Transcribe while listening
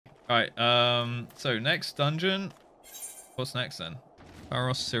Alright, so next dungeon. What's next then?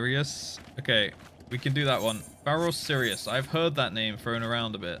 Pharos Sirius. Okay, we can do that one. Pharos Sirius. I've heard that name thrown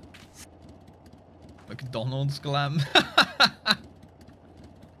around a bit. McDonald's glam.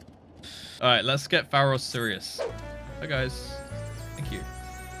 Alright, let's get Pharos Sirius. Hi guys. Thank you.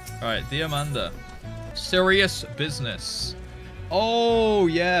 Alright, Diamanda. Serious business. Oh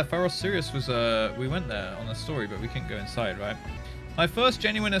yeah, Pharos Sirius was we went there on the story, but we couldn't go inside, right? My first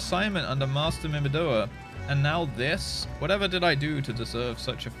genuine assignment under Master Mimidoa, and now this? Whatever did I do to deserve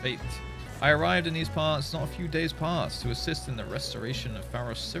such a fate? I arrived in these parts not a few days past to assist in the restoration of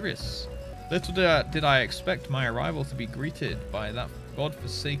Pharos Sirius. Little did I expect my arrival to be greeted by that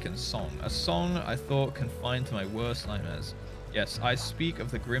godforsaken song. A song I thought confined to my worst nightmares. Yes, I speak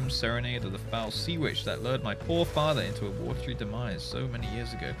of the grim serenade of the foul sea witch that lured my poor father into a watery demise so many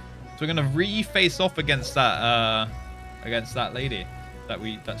years ago. So we're gonna re-face off against that lady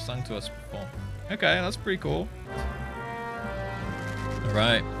that sung to us before. Okay, that's pretty cool. All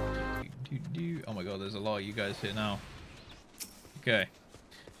right. Oh my god, there's a lot of you guys here now. Okay.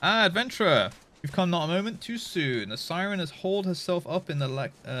 Ah, adventurer. You've come not a moment too soon. The siren has hauled herself up in the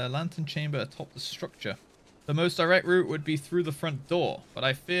lantern chamber atop the structure. The most direct route would be through the front door, but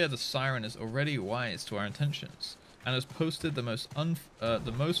I fear the siren is already wise to our intentions and has posted the most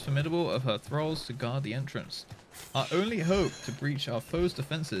formidable of her thralls to guard the entrance. Our only hope to breach our foe's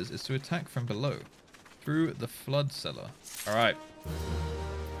defenses is to attack from below, through the flood cellar. All right.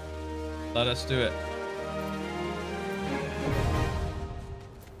 Let us do it.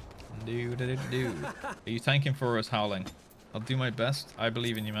 Are you tanking for us, Howling? I'll do my best. I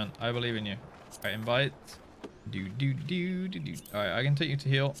believe in you, man. I believe in you. All right, invite. All right, I can take you to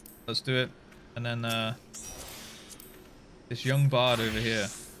heal. Let's do it. And then this young bard over here,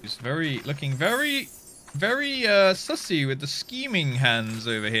 who's looking very sussy with the scheming hands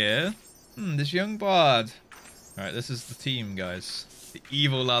over here. This young bard. All right, this is the team, guys. The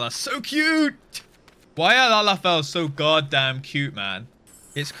evil Lala, so cute. Why are Lalafels so goddamn cute, man?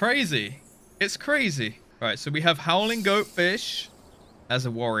 It's crazy. It's crazy. All right, so we have Howling Goatfish as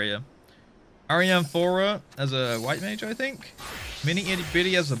a warrior. Arianthora as a white mage, I think. Mini Itty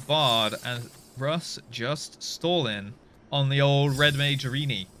Bitty as a bard. And Russ just stalling on the old red mage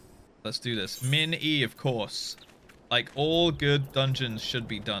arena. Let's do this. Min E, of course. Like all good dungeons should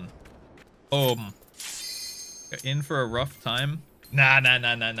be done. Boom. You're in for a rough time. Nah.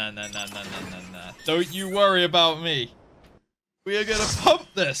 Don't you worry about me. We are gonna pump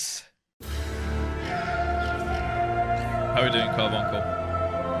this. How are we doing, Carbuncle?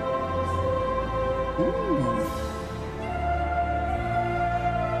 Ooh.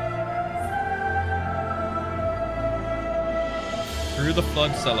 Through the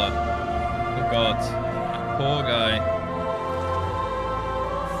flood cellar. Oh god. That poor guy.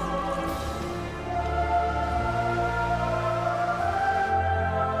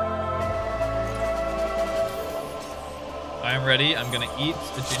 I am ready. I'm gonna eat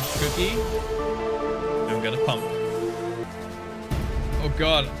the ginger cookie. I'm gonna pump. Oh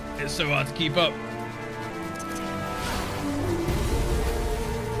god, it's so hard to keep up. How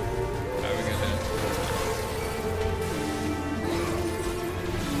are we gonna do it?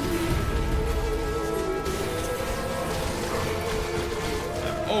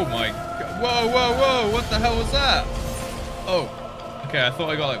 Oh my god. Whoa. What the hell was that? Oh. Okay, I thought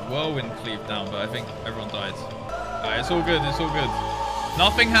I got like whirlwind cleaved down, but I think everyone died. Alright, it's all good. It's all good.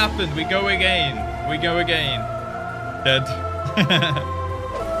 Nothing happened. We go again. We go again. Dead.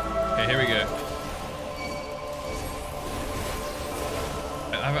 Okay, here we go.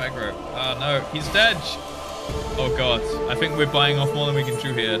 Have aggro. Oh no, he's dead. Oh god, I think we're buying off more than we can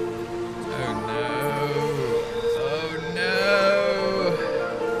chew here. Oh no.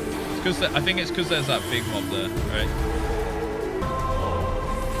 It's because I think it's because there's that big mob there, right?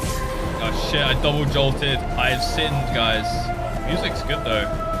 Oh shit, I double jolted. I've sinned, guys. Music's good though.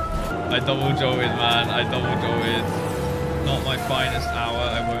 I double jolted, man. I double jolted. Not my finest hour,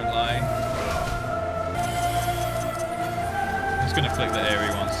 I won't lie. I'm just gonna click the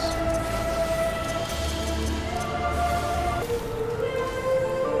area once.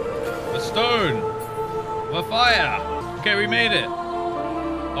 The stone! The fire! Okay, we made it.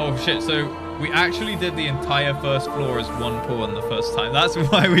 Oh shit, so we actually did the entire first floor as one pawn the first time. That's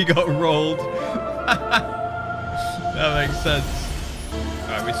why we got rolled. That makes sense.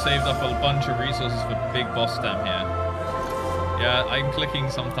 Alright, we saved up a bunch of resources for big boss down here. Yeah, I'm clicking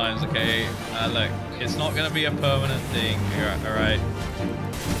sometimes, okay? Look, it's not going to be a permanent thing. Alright.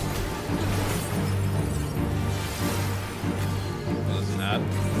 Well, there's an ad.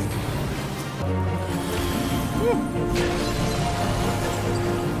 Woo.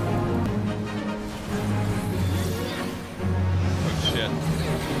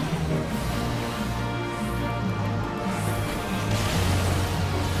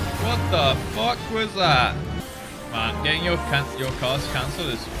 the fuck was that? Man, getting your cast cancelled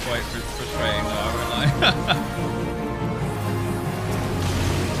is quite frustrating though, I won't lie.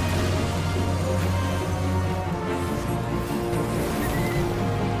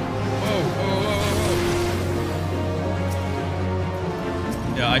 Whoa, whoa, whoa,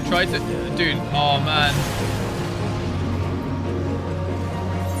 whoa. Yeah, I tried to... Dude, oh man.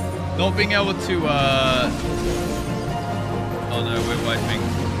 Not being able to... Oh no, we're wiping.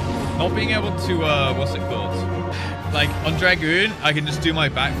 Not being able to... what's it called? Like, on Dragoon, I can just do my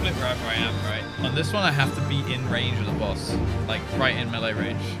backflip wherever I am, right? On this one, I have to be in range of the boss. Like, right in melee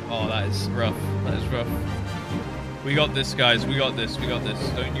range. Oh, that is rough. That is rough. We got this, guys. We got this. We got this.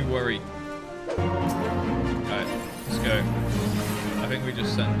 Don't you worry. Alright, let's go. I think we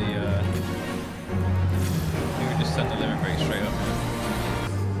just sent the, limit break straight up.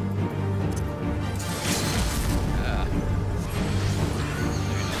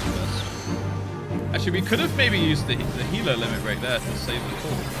 Actually, we could have maybe used the healer limit break there to save the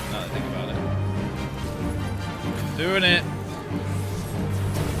call. Now that I think about it. Doing it.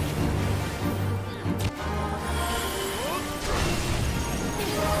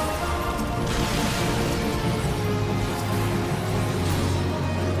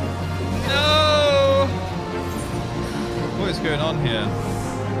 No! What is going on here?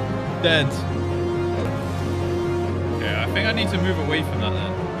 Dead. Okay, I think I need to move away from that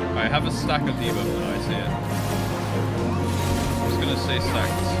then. I have a stack of debuff now, I see it. I'm just gonna stay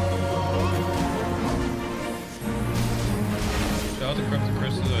stacked. Shard of corrupted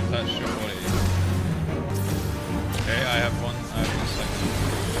crystals are attached to your body. Okay, I have one stack.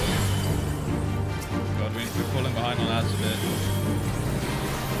 God, we're falling behind on ads a bit.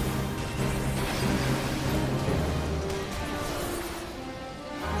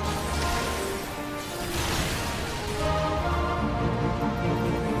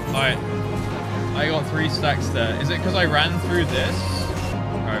 Alright, I got 3 stacks there. Is it because I ran through this?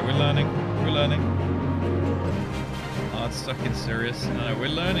 Alright, we're learning. We're learning. Oh, it's stuck in Sirius. No, we're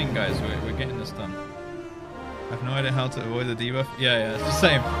learning, guys. We're getting this done. I have no idea how to avoid the debuff. Yeah, it's the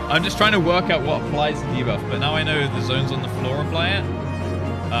same. I'm just trying to work out what applies the debuff, but now I know the zones on the floor apply it.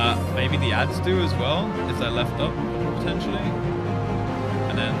 Maybe the ads do as well, if they're left up, potentially.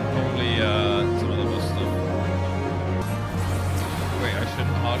 And then probably some other boss stuff. Wait, I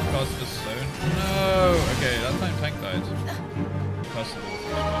shouldn't hardcast the stone? No! Okay, that time tank died. Possible.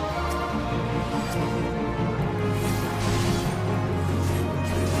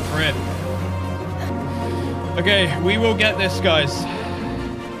 Rip. Okay, we will get this, guys.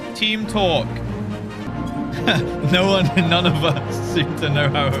 Team talk. None of us seem to know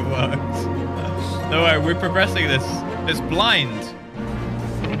how it works. No way, we're progressing this. It's blind.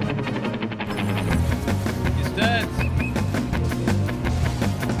 He's dead.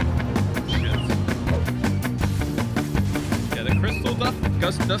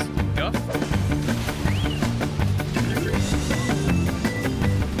 Guff. God,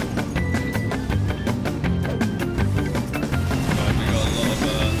 we got a lot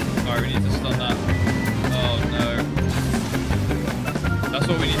of, alright, we need to stun that. Oh no. That's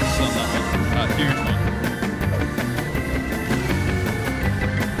what we need to stun that one. That huge one.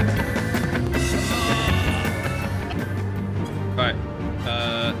 Right.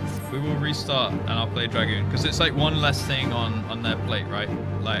 We will restart and I'll play Dragoon because it's like one less thing on their plate, right?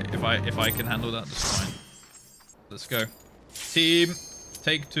 Like if I can handle that, that's fine. Let's go. Team,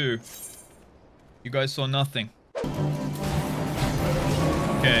 take 2. You guys saw nothing.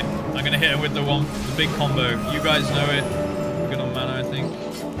 Okay, I'm gonna hit it with the big combo. You guys know it. Good on mana, I think.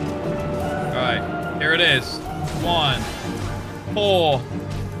 Alright, here it is. 1, 4,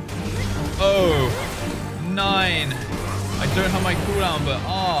 0, 9. I don't have my cooldown, but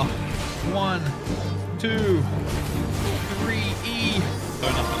 1, 2, 3, E.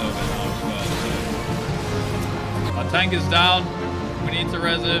 Going up a little bit now as well. Our tank is down. We need to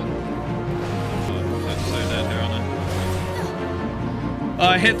res it. That's so dead here, aren't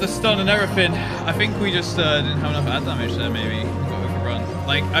I? I hit the stun and everything. I think we just didn't have enough ad damage there, maybe. Got overrun.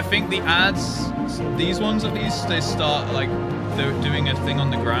 Like, I think the ads, these ones at least, they start like doing a thing on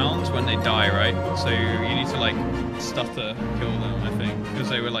the ground when they die, right? So you need to like stutter kill them, I think, because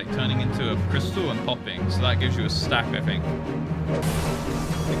they were like turning into a crystal and popping. So that gives you a stack, I think. I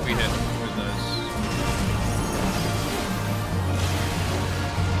think we hit with those.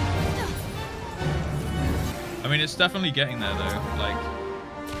 I mean, it's definitely getting there though. Like,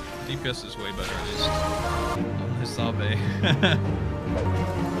 DPS is way better at least. On Hisabe.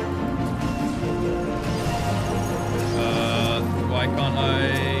 Why can't I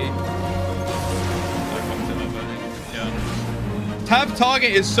fucked it up, I think. Yeah. Tab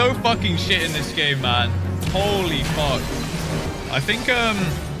target is so fucking shit in this game, man. Holy fuck. I think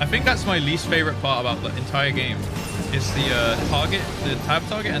that's my least favorite part about the entire game. It's the tab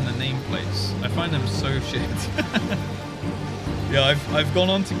target and the nameplates. I find them so shit. Yeah, I've gone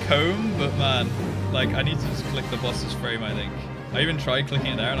on to comb, but man, like I need to just click the boss's frame, I think. I even tried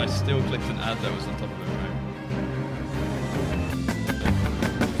clicking it there and I still clicked an ad that was on top of it, right?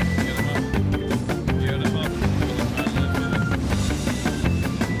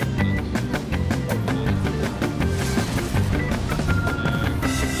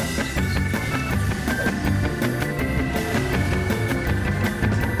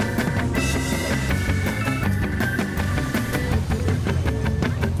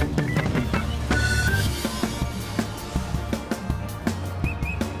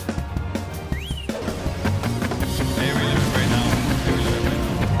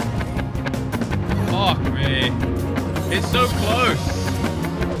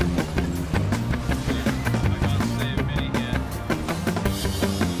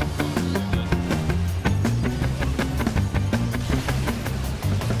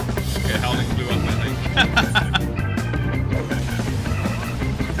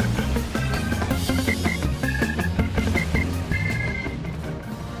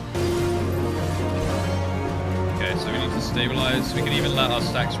 We can even let our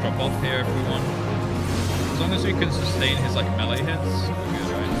stacks drop off here if we want. As long as we can sustain his like melee hits, we're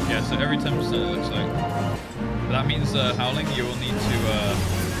good, right? Yeah, so every 10% it looks like. But that means Howling, you will need to,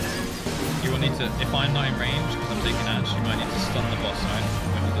 if I'm not in range, because I'm taking Ash, you might need to stun the boss, right?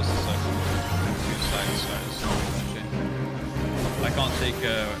 When he does the circle. Two sides, okay. I can't take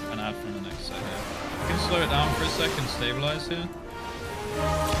an ad from the next set here. I can slow it down for a sec and stabilize here.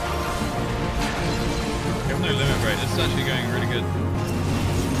 We have no limit break. This is actually going really good.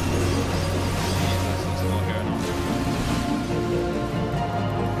 That's not going on.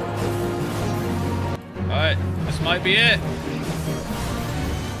 Alright, this might be it.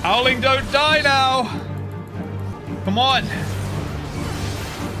 Howling, don't die now! Come on!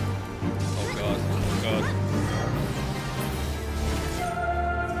 Oh god, oh god.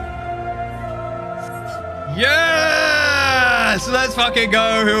 Yes! Let's fucking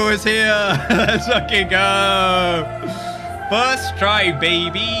go, who is here? Let's fucking go! First try,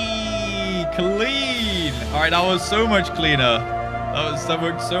 baby! Clean! Alright, that was so much cleaner. That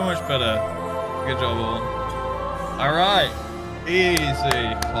worked so much better. Good job, all. Alright.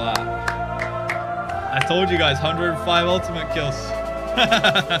 Easy clap. I told you guys, 105 ultimate kills.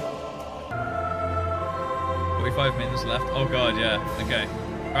 45 minutes left. Oh god, yeah. Okay.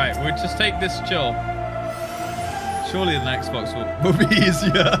 Alright, we'll just take this chill. Surely the next box will be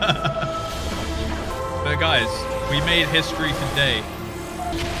easier. But guys, we made history today.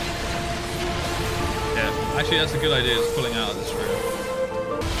 Yeah, actually that's a good idea, is pulling out of this room.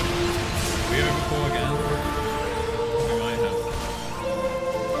 We overpull again. We might have.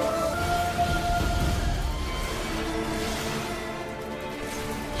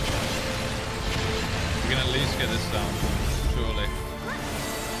 We can at least get this down, surely.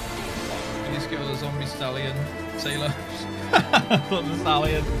 Please kill the zombie stallion. Sailor. Not the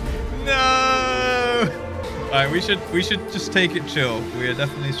stallion. No! Alright, we should just take it chill. We are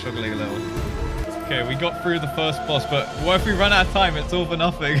definitely struggling a little. Okay, we got through the first boss, but what if we run out of time? It's all for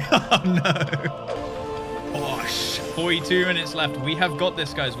nothing. Oh no. Gosh. 42 minutes left. We have got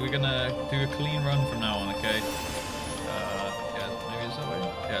this, guys. We're gonna do a clean run from now on, okay? Yeah, maybe it's that way?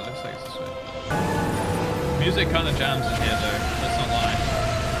 Yeah, it looks like it's this way. Music kind of jams in here though. Let's not lie.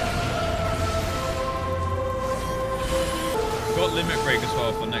 Got limit break as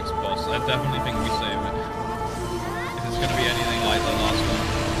well for next boss. I definitely think we save it. If it's gonna be anything like the last one.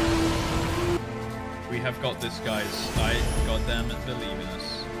 We have got this, guys. I goddamn believe in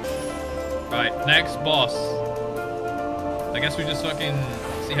us. Right, next boss. I guess we just fucking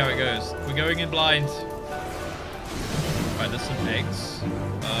see how it goes. We're going in blind. Right, there's some eggs.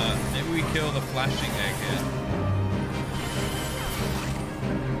 Maybe we kill the flashing egg here.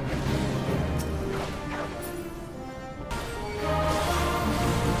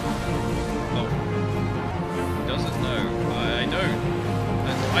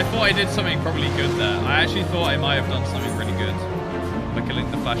 I thought I did something probably good there. I actually thought I might have done something really good by killing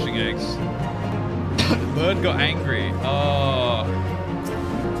the flashing eggs. Bird got angry. Oh.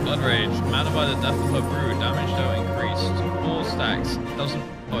 Blood rage. Mana by the death of her brood. Damage though increased. All stacks. Doesn't.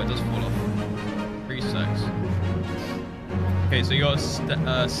 Oh, it does fall off. 3 stacks. Okay, so you got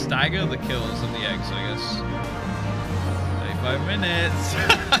to stagger the kills of the eggs, I guess. 35 minutes.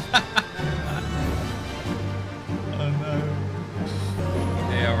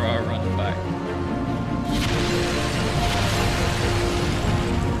 Running back.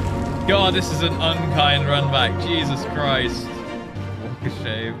 Oh, this is an unkind run back. Jesus Christ. Walk of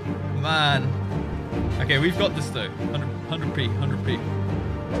shame. Man. Okay, we've got this though. 100p, 100p.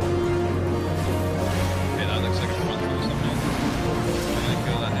 Okay, that looks like a front or something. Can I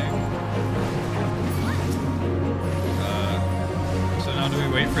kill that egg? So now do we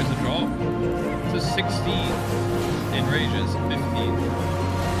wait for it to drop? So 16 enrages, 15.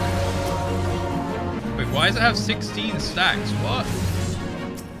 Wait, why does it have 16 stacks? What?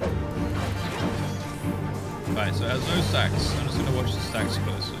 Right, so it has no stacks. I'm just gonna watch the stacks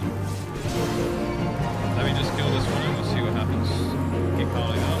closer. Let me just kill this one and we'll see what happens. Keep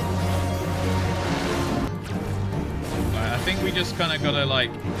piling up. Right, I think we just kind of gotta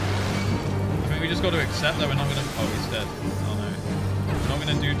like... I think we just gotta accept that we're not gonna... Oh, he's dead. Oh no. We're not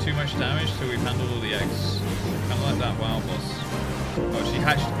gonna do too much damage till we've handled all the eggs. Kind of like that WoW boss. Oh, she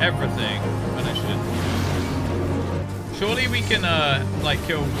hatched everything. And I shouldn't. Surely we can like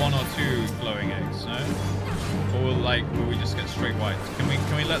kill 1 or 2 glowing eggs, no? Or like, will we just get straight whites? Can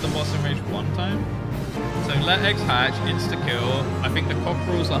we let the boss enrage 1 time? So let eggs hatch, insta-kill. I think the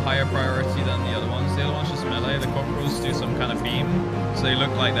cockerels are higher priority than the other ones. The other one's just melee. The cockerels do some kind of beam, so they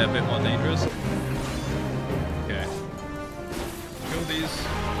look like they're a bit more dangerous. Okay. Kill these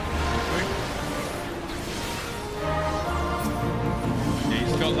quick. Yeah,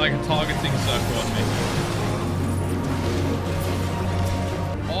 he's got like a targeting circle on me.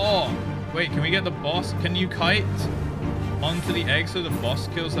 Oh! Wait, can we get the boss? Can you kite onto the egg so the boss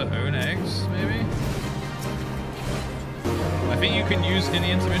kills their own eggs, maybe? I think you can use in the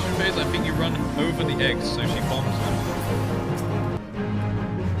intermission phase, I think you run over the eggs so she bombs them.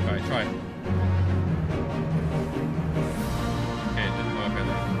 Alright, try it. Okay, it didn't work, I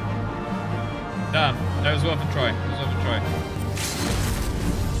think. Damn, that was worth a try. It was worth a try.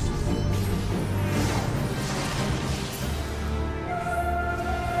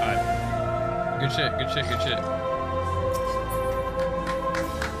 Good shit, good shit, good shit.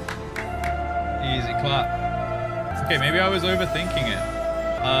 Easy clap. Okay, maybe I was overthinking it.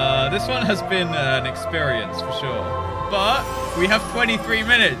 This one has been an experience for sure. But we have 23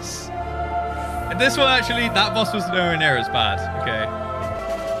 minutes. And this one actually, that boss was nowhere near as bad. Okay.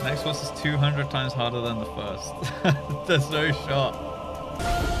 Next boss is 200 times harder than the first. There's no shot.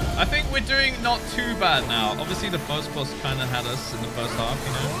 I think we're doing not too bad now. Obviously the first boss kind of had us in the first half,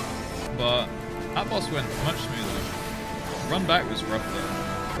 you know. But that boss went much smoother. Run back was rough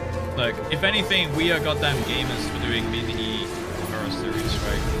though. Like, if anything, we are goddamn gamers for doing mini Pharos Sirius,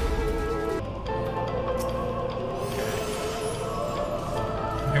 right?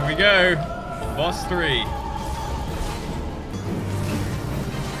 Here we go. Boss 3.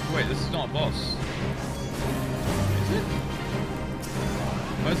 Wait, this is not a boss. Is it?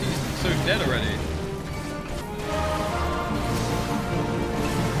 Why is he so dead already?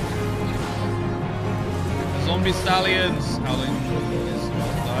 Zombie stallions! Howling is about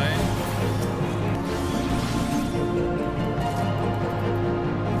to die.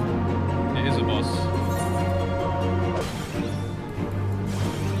 It is a boss.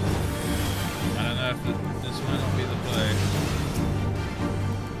 I don't know if this might not be the play.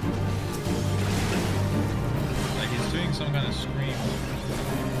 Like he's doing some kind of scream.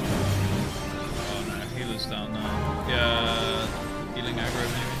 Oh no, healer's down now. Yeah, healing aggro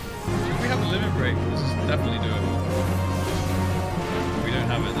maybe. We have a limit break. This is definitely doable. We don't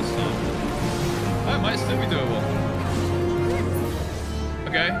have it this time. Oh, it might still be doable.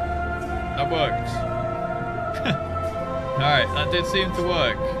 Okay. That worked. Alright, that did seem to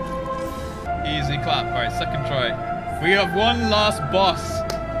work. Easy clap. Alright, second try. We have one last boss.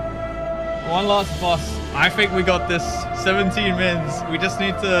 One last boss. I think we got this. 17 mins. We just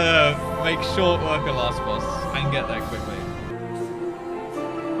need to make short work of last boss and get there quickly.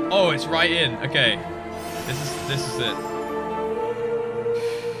 Oh, it's right in. Okay. This is it.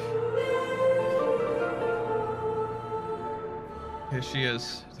 Here she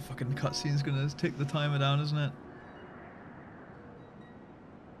is. The fucking cutscene's gonna take the timer down, isn't it?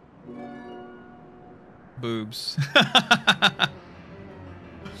 Boobs.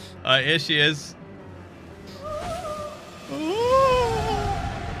 Alright, here she is. Ooh.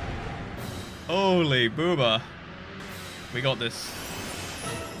 Holy booba. We got this.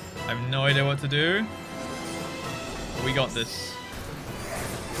 I have no idea what to do. But we got this.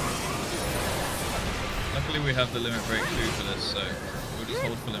 Luckily we have the limit break 2 for this, so we'll just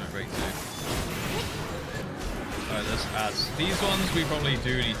hold for limit break 2. Alright, there's ads. These ones we probably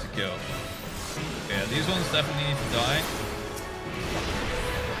do need to kill. Yeah, these ones definitely need to die.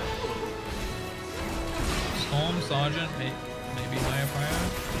 Storm, Sergeant, maybe higher prior.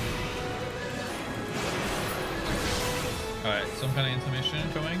 Alright, some kind of intermission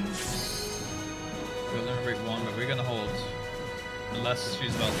coming. We've got limit break 1, but we're gonna hold. Unless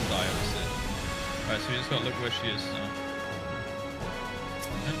she's about to die, obviously. Alright, so we just gotta look where she is now.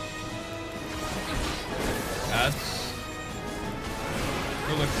 Ads.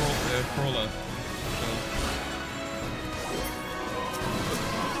 Crawler.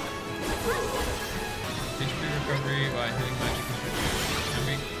 HP recovery by hitting magic can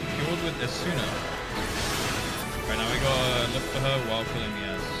be cured with Asuna. Right, now we gotta look for her while killing the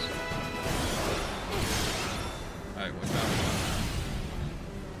ads. Alright, watch out.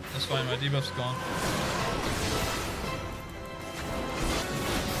 That's fine, my debuff's gone.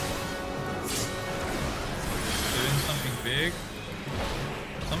 Doing something big.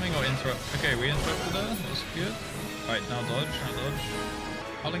 Something got interrupt. Okay, we interrupted her. That's good. Alright, now dodge.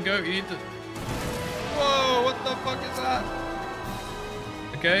 Holland, go. You need to. Whoa! What the fuck is that?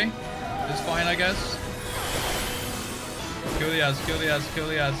 Okay, it's fine, I guess. Kill the ads. Okay,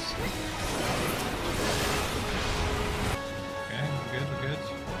 we're good.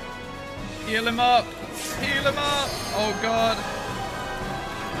 Heal him up. Oh god.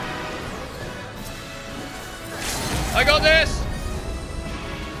 I got this.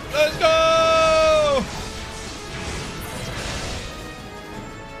 Let's go!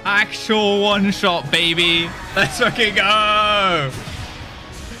 Actual one-shot, baby. Let's fucking go!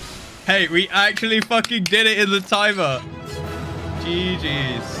 Hey, we actually fucking did it in the timer.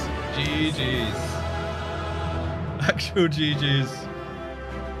 GG's. Actual GG's.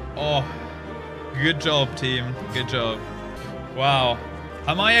 Oh, good job, team. Good job. Wow.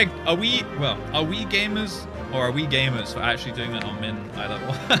 Are we gamers? Or are we gamers for actually doing that on min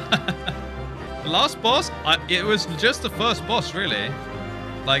iLevel? The last boss, it was just the first boss, really.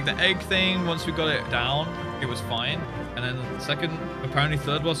 Like the egg thing, once we got it down, it was fine. And then the second, apparently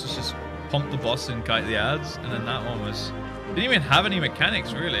third boss was just pump the boss and kite the ads. And then that one didn't even have any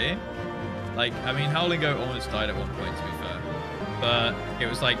mechanics, really. Like, I mean, Howling Goat almost died at one point, to be fair. But it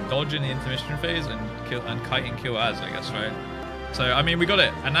was like dodging the intermission phase and kite and kill ads, I guess, right? So, I mean, we got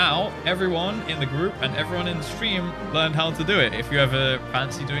it. And now, everyone in the group and everyone in the stream learned how to do it. If you ever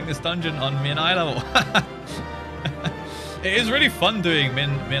fancy doing this dungeon on min iLevel. It is really fun doing min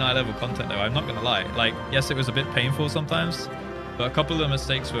iLevel content, though. I'm not going to lie. Like, yes, it was a bit painful sometimes. But a couple of the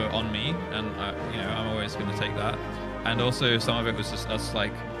mistakes were on me. And, you know, I'm always going to take that. And also, some of it was just us,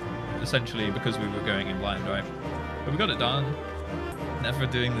 like, essentially because we were going in blind, right? But we got it done. Never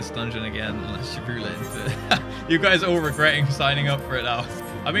doing this dungeon again unless you rule into it. You guys all regretting signing up for it now.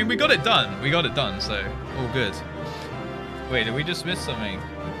 I mean, we got it done. So all good. Wait, did we just miss something?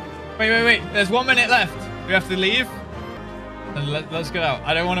 Wait. There's 1 minute left. We have to leave. And let's get out.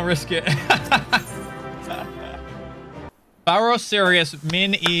 I don't want to risk it. Pharos Sirius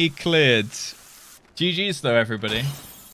min E cleared. GG's though, everybody.